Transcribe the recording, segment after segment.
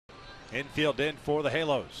Infield in for the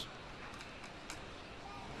Halos.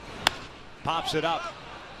 Pops it up.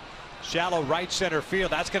 Shallow right center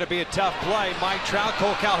field. That's going to be a tough play. Mike Trout,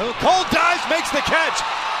 Kole Calhoun. Cole dives, makes the catch.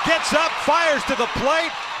 Gets up, fires to the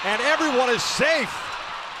plate, and everyone is safe.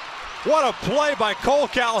 What a play by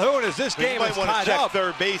Kole Calhoun as this game is tied up. He might want to check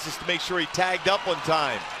third base just to make sure he tagged up on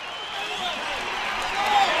time.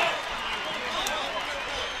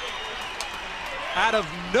 Out of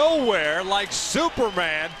nowhere, like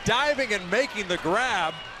Superman, diving and making the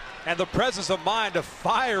grab, and the presence of mind to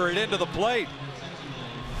fire it into the plate.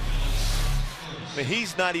 I mean,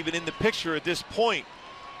 he's not even in the picture at this point.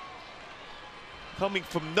 Coming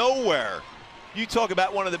from nowhere. You talk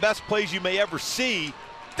about one of the best plays you may ever see.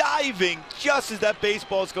 Diving just as that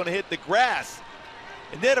baseball is going to hit the grass.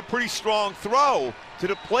 And then a pretty strong throw to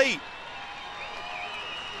the plate.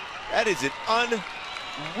 That is an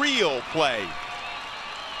unreal play.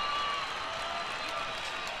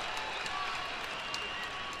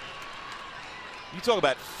 You talk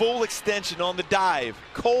about full extension on the dive.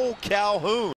 Kole Calhoun.